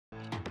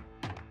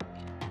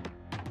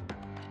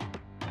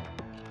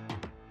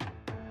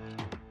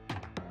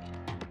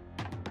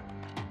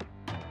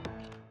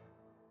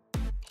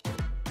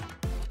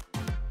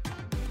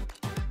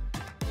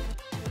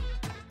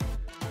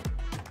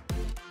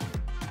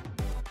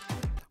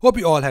Hope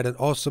you all had an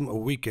awesome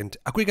weekend.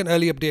 A quick and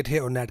early update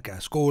here on nat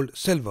gas, gold,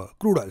 silver,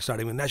 crude oil,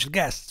 starting with natural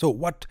gas. So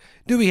what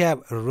do we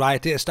have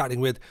right here, starting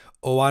with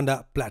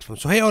Ovanda platform.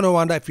 So here on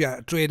Ovanda, if you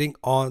are trading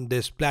on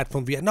this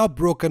platform, we are now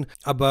broken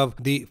above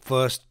the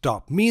first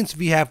top. Means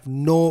we have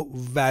no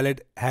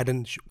valid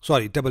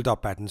double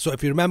top pattern. So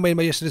if you remember in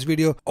my yesterday's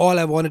video, all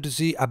I wanted to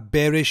see a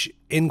bearish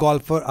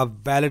engulfer, a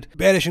valid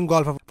bearish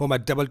engulfer for my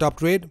double top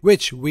trade,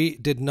 which we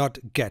did not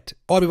get.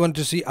 Or we wanted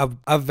to see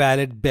a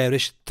valid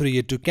bearish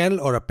 382 candle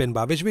or a pin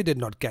bar, which we did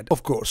not get,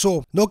 of course.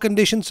 So no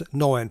conditions,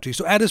 no entry.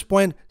 So at this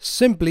point,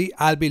 simply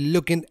I'll be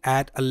looking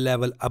at a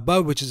level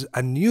above, which is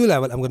a new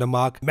level I'm going to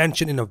mark, mention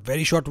in a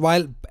very short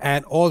while,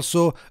 and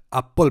also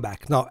a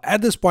pullback. Now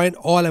at this point,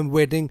 all I'm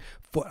waiting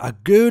for a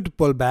good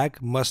pullback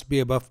must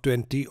be above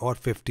 20 or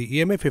 50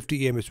 EMA.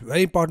 50 EMA is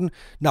very important.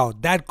 Now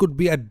that could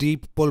be a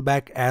deep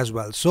pullback as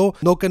well. So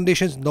no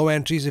conditions, no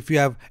entries. If you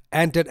have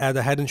entered at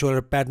the head and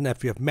shoulder pattern,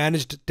 if you have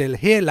managed till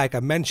here, like I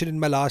mentioned in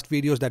my last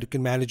videos that you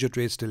can manage your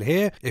trades till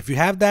here. If you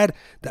have that,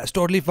 that's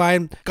totally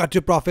fine. Cut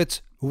your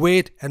profits,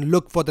 wait and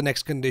look for the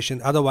next condition.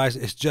 Otherwise,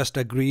 it's just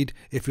a greed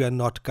if you are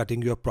not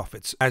cutting your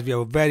profits, as we have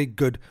a very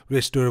good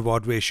risk to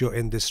reward ratio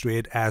in this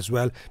trade as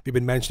well. We've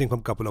been mentioning from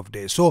a couple of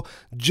days. So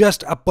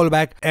just a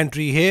pullback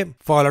entry here,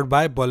 followed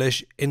by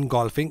bullish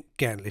engulfing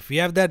candle. If we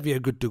have that, we are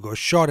good to go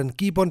short and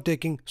keep on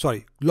taking,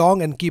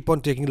 long and keep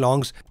on taking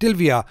longs till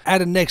we are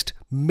at a next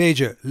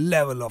major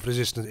level of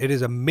resistance. It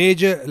is a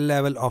major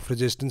level of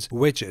resistance,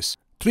 which is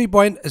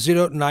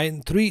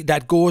 3.093,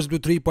 that goes to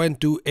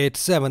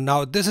 3.287.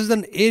 Now this is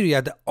an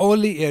area, the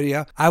only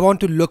area I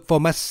want to look for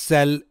my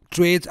sell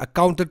trades, a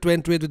counter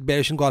trend trade with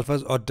bearish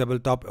engulfers or double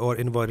top or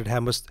inverted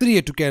hammers,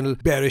 382 candle,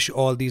 bearish,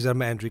 all these are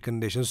my entry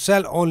conditions.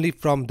 Sell only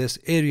from this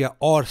area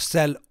or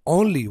sell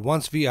only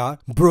once we are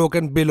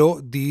broken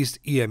below these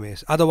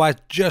EMAs. Otherwise,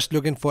 just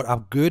looking for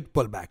a good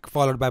pullback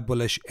followed by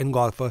bullish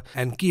engulfer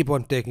and keep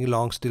on taking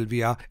longs till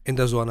we are in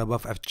the zone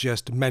above I've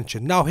just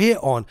mentioned. Now here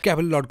on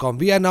capital.com,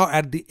 we are now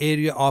at the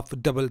area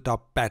of double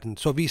top pattern.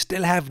 So we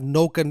still have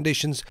no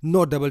conditions,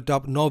 no double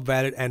top, no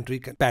valid entry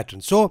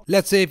pattern. So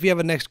let's say if we have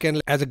a next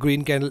candle as a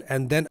green candle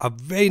and then a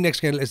very next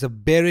candle is a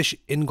bearish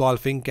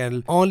engulfing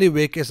candle, only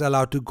wick is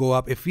allowed to go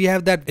up. If we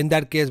have that, in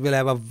that case we'll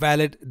have a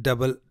valid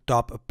double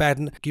top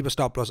pattern. Keep a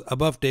stop loss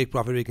above, take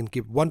profit. We can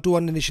keep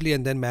 1-to-1 initially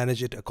and then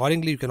manage it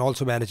accordingly. You can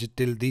also manage it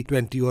till the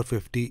 20 or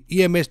 50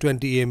 EMAs.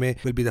 20 EMA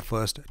will be the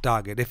first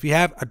target if we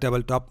have a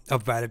double top, a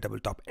valid double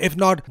top. If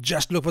not,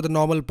 just look for the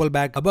normal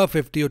pullback above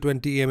 50 or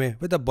 20 EMA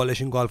with a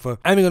bullish engulfer,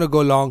 and we're going to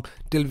go long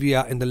till we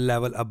are in the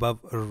level above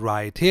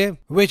right here,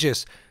 which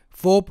is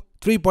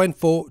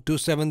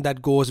 3.427,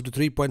 that goes to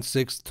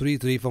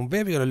 3.633, from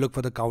where we're going to look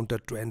for the counter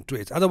trend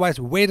trades. Otherwise,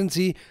 wait and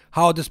see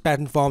how this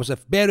pattern forms.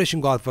 If bearish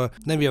engulfer,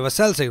 then we have a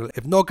sell signal.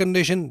 If no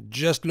condition,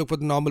 just look for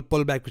the normal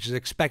pullback which is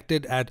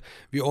expected. And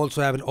we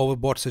also have an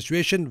overbought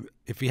situation.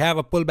 If we have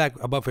a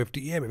pullback above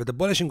 50 EMA with a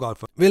bullish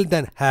engulfer, we'll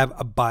then have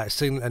a buy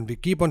signal and we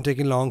keep on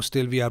taking longs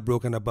till we are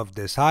broken above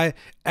this high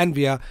and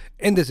we are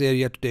in this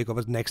area to take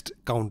over the next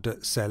counter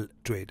sell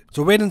trade.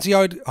 So wait and see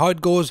how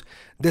it goes.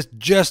 This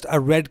just a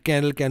red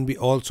candle can be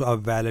also a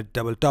valid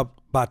double top.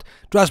 But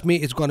trust me,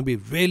 it's going to be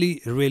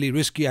really, really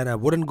risky and I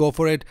wouldn't go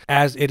for it,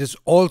 as it is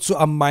also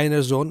a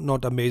minor zone,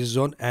 not a major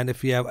zone. And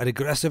if you have an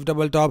aggressive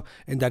double top,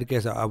 in that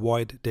case, I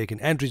avoid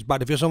taking entries.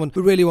 But if you're someone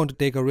who really want to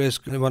take a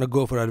risk and want to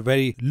go for a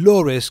very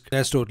low risk,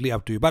 that's totally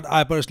up to you. But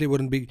I personally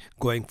wouldn't be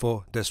going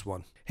for this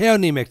one. Here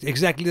on NEMEX,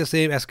 exactly the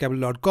same as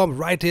capital.com.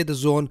 Right here, the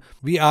zone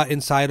we are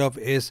inside of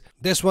is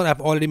this one.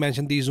 I've already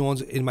mentioned these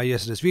zones in my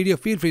yesterday's video.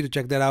 Feel free to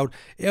check that out.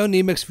 Here on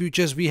NEMEX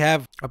futures, we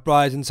have a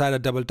price inside a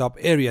double top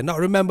area. Now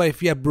remember,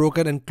 if you have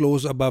broken and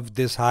close above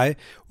this high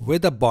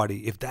with a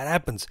body, if that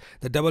happens,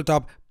 the double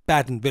top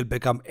pattern will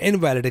become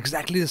invalid.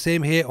 Exactly the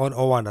same here on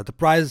Ovanda. The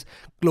price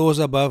close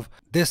above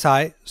this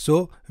high,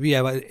 so we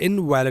have an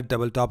invalid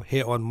double top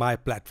here on my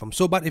platform.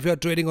 So but if you're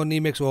trading on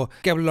NEMEX or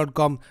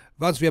capital.com,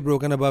 once we are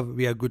broken above,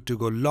 we are good to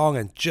go long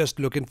and just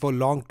looking for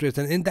long trades.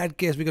 And in that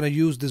case, we're going to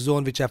use the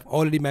zone which I've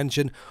already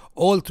mentioned,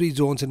 all three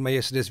zones in my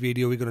yesterday's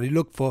video. We're going to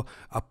look for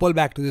a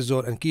pullback to this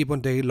zone and keep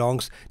on taking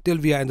longs till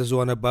we are in the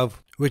zone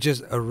above, which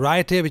is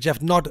right here, which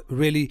I've not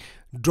really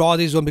draw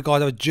this zone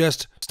because I would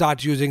just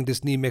start using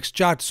this NEMEX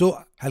chart.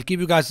 So I'll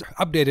keep you guys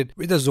updated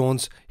with the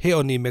zones here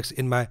on NEMEX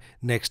in my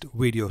next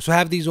video. So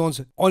have these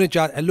zones on your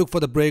chart and look for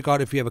the breakout.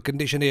 If you have a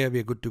condition here, we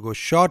are good to go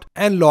short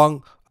and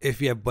long. If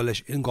we have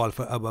bullish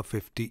engulfer above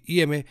 50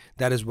 EMA,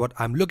 that is what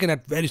I'm looking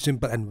at. Very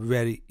simple and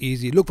very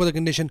easy. Look for the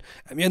condition,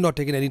 and we are not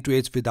taking any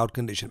trades without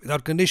condition.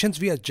 Without conditions,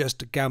 we are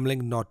just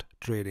gambling, not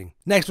trading.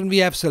 Next one, we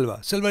have silver.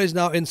 Silver is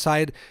now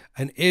inside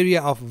an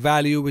area of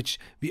value which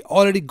we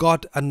already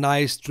got a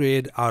nice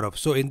trade out of.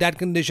 So in that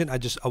condition, I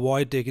just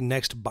avoid taking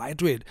next buy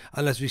trade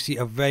unless we see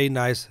a very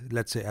nice,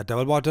 let's say a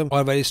double bottom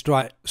or a very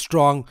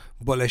strong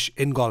bullish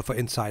engulfer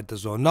inside the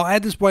zone. Now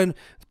at this point,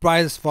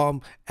 price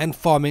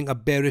forming a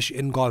bearish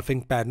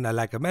engulfing pattern.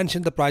 Like I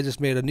mentioned, the price just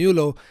made a new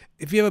low.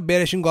 If you have a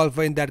bearish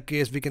engulfer, in that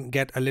case, we can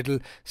get a little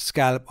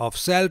scalp of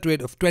sell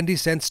trade of 20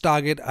 cents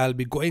target I'll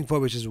be going for,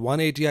 which is 1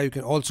 ATR. You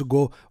can also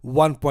go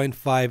 1.5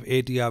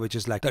 ATR, which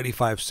is like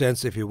 35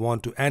 cents if you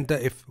want to enter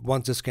if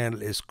once this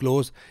candle is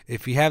closed.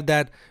 If we have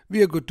that,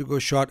 we are good to go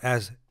short,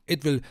 as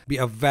it will be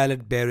a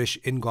valid bearish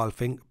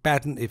engulfing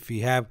pattern if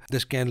we have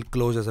this candle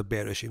close as a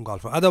bearish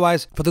engulfer.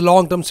 Otherwise, for the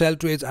long-term sell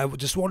trades, I would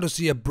just want to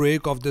see a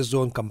break of this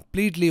zone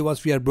completely.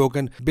 Once we are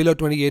broken below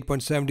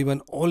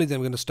 28.71, only then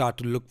we're going to start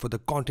to look for the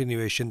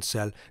continuation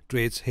sell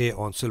trades here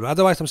on silver.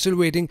 Otherwise, I'm still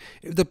waiting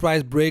if the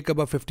price break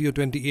above 50 or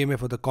 20 EMA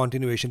for the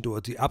continuation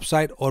towards the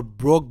upside, or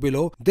broke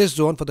below this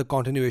zone for the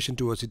continuation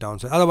towards the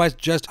downside. Otherwise,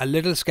 just a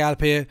little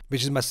scalp here,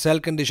 which is my sell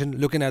condition.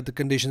 Looking at the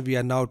conditions, we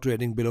are now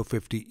trading below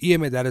 50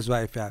 EMA. That is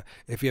why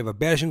if you have a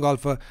bearish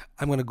engulfer,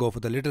 I'm going to go for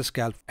the little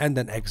scalp and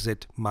then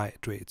exit my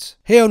trades.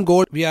 Here on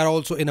gold, we are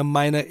also in a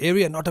minor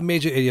area, not a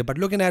major area, but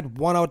looking at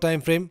 1 hour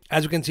time frame,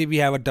 as you can see, we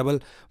have a double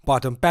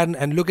bottom pattern,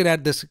 and looking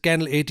at this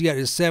candle, ATR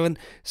is 7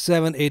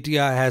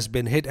 ATR has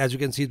been hit. As you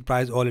can see, the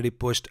price already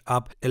pushed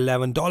up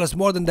 $11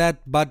 more than that,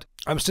 but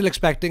I'm still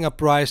expecting a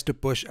price to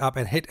push up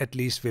and hit at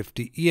least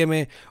 50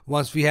 EMA.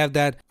 Once we have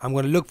that, I'm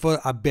going to look for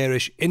a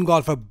bearish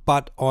engulfer,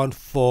 but on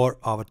 4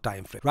 hour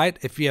time frame, right?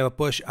 If we have a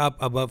push up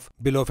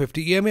below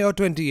 50 EMA or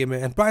 20 EMA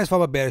and price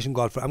form a bearish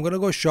engulfer, I'm going to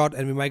go short,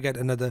 and we might get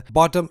another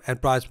bottom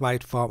and price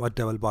might form a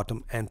double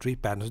bottom entry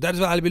pattern. So that is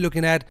what I'll be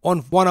looking at on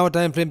 1 hour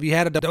time frame. We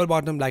had a double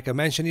bottom, like I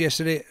mentioned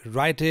yesterday,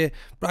 right here.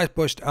 Price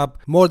pushed up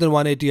more than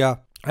 1 ATR.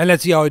 And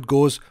let's see how it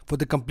goes for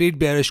the complete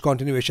bearish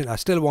continuation. I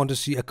still want to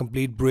see a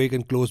complete break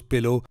and close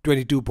below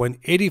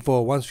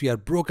 22.84. Once we are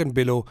broken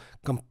below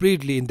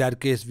completely, in that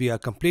case, we are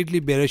completely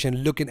bearish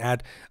and looking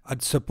at a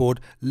support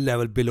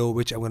level below,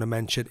 which I'm going to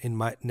mention in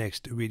my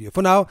next video.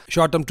 For now,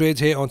 short-term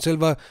trades here on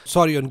silver,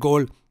 on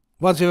gold.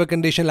 Once we have a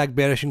condition like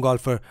bearish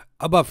engulfer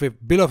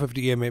below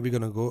 50 EMA, we're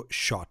going to go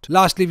short.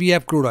 Lastly, we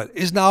have crude oil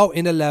is now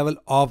in a level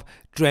of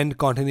trend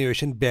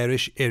continuation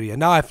bearish area.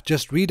 Now I've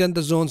just redone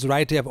the zones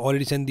right here. I've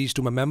already sent these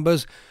to my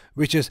members,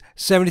 which is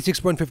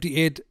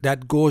 76.58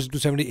 that goes to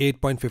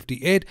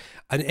 78.58,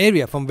 an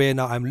area from where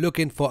now I'm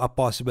looking for a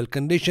possible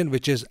condition,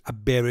 which is a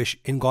bearish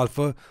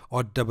engulfer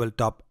or double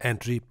top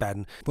entry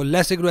pattern. For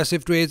less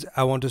aggressive trades,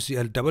 I want to see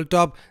a double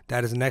top.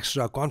 That is an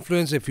extra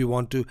confluence if you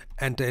want to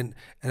enter in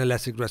a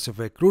less aggressive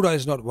way. Crude oil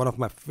is not one of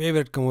my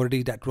favorite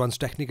commodities that runs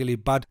technically,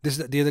 but this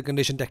is the other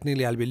condition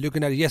technically I'll be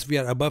looking at. Yes, we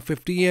are above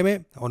 50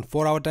 EMA on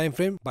 4 hour time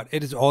frame, but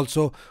it is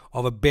also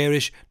of a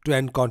bearish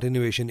trend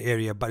continuation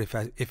area. But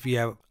if we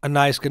have a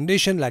nice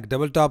condition like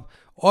double top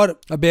or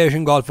a bearish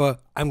engulfer,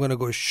 I'm going to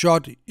go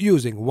short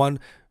using 1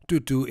 to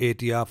 2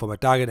 ATR for my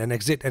target and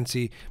exit and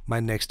see my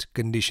next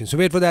condition. So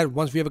wait for that.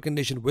 Once we have a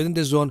condition within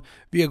this zone,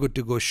 we are good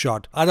to go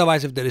short.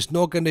 Otherwise, if there is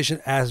no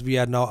condition, as we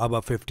are now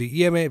above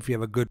 50 EMA, if we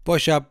have a good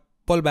push up,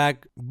 pullback,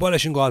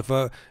 bullish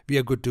engulfer, we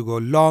are good to go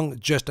long.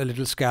 Just a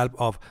little scalp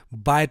of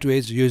buy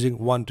trades using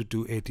 1 to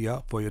 2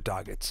 ATR for your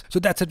targets. So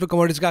that's it for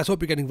commodities, guys.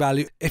 Hope you're getting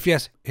value. If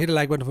yes, hit a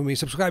like button for me,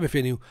 subscribe if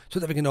you're new, so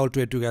that we can all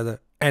trade together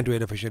and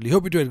trade efficiently.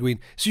 Hope you trade green.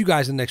 See you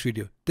guys in the next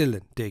video. Till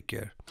then, take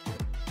care.